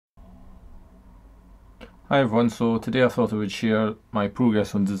Hi everyone, so today I thought I would share my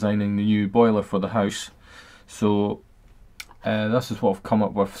progress on designing the new boiler for the house. So this is what I've come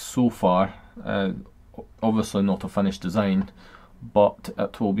up with so far. Obviously not a finished design, but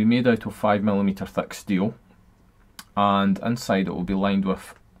it will be made out of 5mm thick steel, and inside it will be lined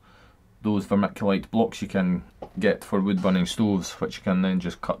with those vermiculite blocks you can get for wood burning stoves, which you can then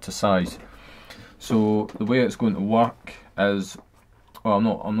just cut to size. So the way it's going to work is, well,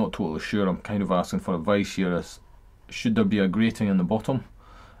 I'm not totally sure, I'm kind of asking for advice here, is should there be a grating in the bottom?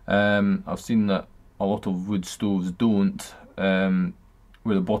 I've seen that a lot of wood stoves don't, where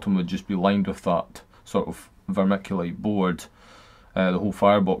the bottom would just be lined with that sort of vermiculite board. The whole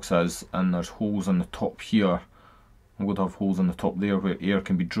firebox is, and there's holes on the top here. I'm going to have holes on the top there where air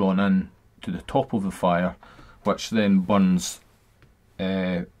can be drawn in to the top of the fire, which then burns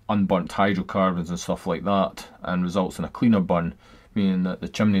unburnt hydrocarbons and stuff like that, and results in a cleaner burn, meaning that the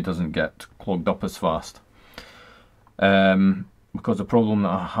chimney doesn't get clogged up as fast. Because the problem that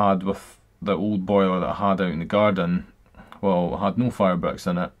I had with the old boiler that I had out in the garden, well, it had no fire bricks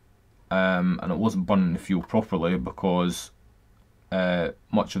in it, and it wasn't burning the fuel properly because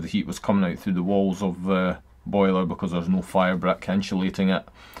much of the heat was coming out through the walls of the boiler because there's no fire brick insulating it.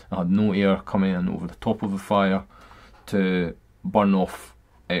 I had no air coming in over the top of the fire to burn off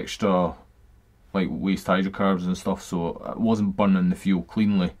extra like waste hydrocarbons and stuff, so it wasn't burning the fuel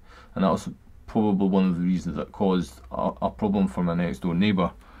cleanly, and that was probably one of the reasons that caused a problem for my next door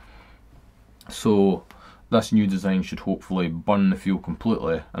neighbour. So this new design should hopefully burn the fuel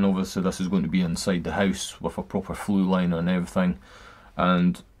completely, and obviously this is going to be inside the house with a proper flue liner and everything,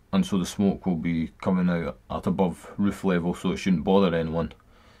 and so the smoke will be coming out at above roof level, so it shouldn't bother anyone.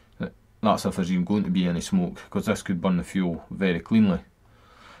 That's if there's even going to be any smoke, because this could burn the fuel very cleanly.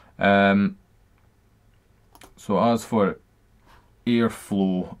 So as for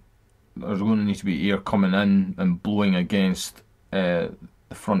airflow, there's going to need to be air coming in and blowing against the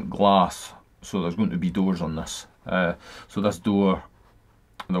front glass, so there's going to be doors on this. So this door,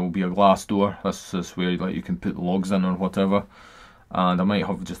 there will be a glass door. This is where like you can put logs in or whatever, and I might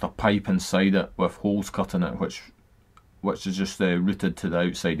have just a pipe inside it with holes cut in it, which is just routed to the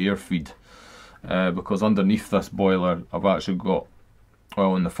outside air feed. Because underneath this boiler I've actually got,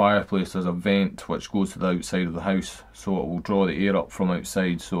 well, in the fireplace there's a vent which goes to the outside of the house, so it will draw the air up from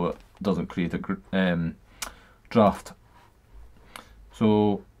outside so it doesn't create a draft.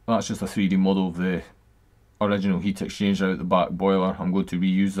 So that's just a 3D model of the original heat exchanger out the back boiler. I'm going to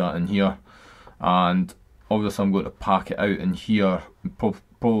reuse that in here, and obviously I'm going to pack it out in here, probably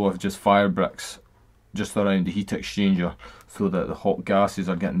with just fire bricks just around the heat exchanger, so that the hot gases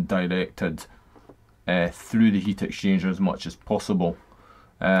are getting directed through the heat exchanger as much as possible.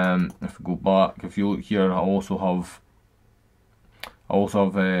 If we go back, if you look here, I also have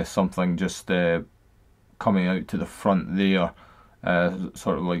something just coming out to the front there,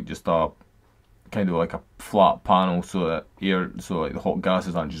 sort of like just a kind of like a flat panel, so that like the hot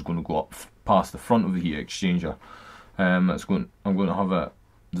gases aren't just going to go up past the front of the heat exchanger. I'm going to have it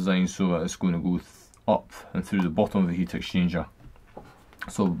designed so that it's going to go up and through the bottom of the heat exchanger.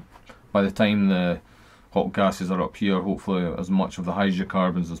 So by the time the hot gases are up here, hopefully as much of the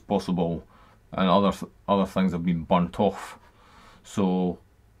hydrocarbons as possible and other things have been burnt off, so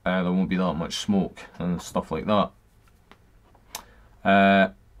there won't be that much smoke and stuff like that.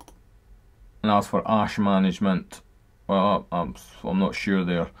 And as for ash management, well, I'm not sure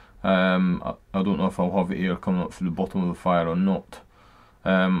there. I don't know if I'll have air coming up through the bottom of the fire or not.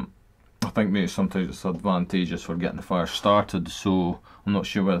 I think maybe sometimes it's advantageous for getting the fire started, so I'm not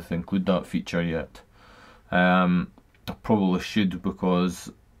sure whether to include that feature yet. I probably should, because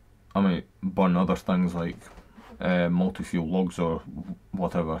I might burn other things like multi-fuel logs or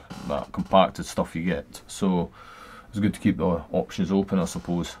whatever, that compacted stuff you get, so it's good to keep the options open, I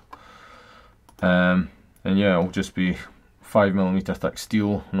suppose. And yeah, it'll just be 5mm thick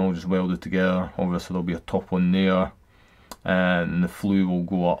steel and all just welded together. Obviously there'll be a top one there, and the flue will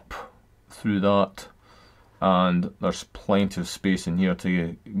go up through that, and there's plenty of space in here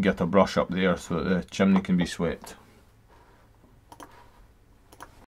to get a brush up there so that the chimney can be swept.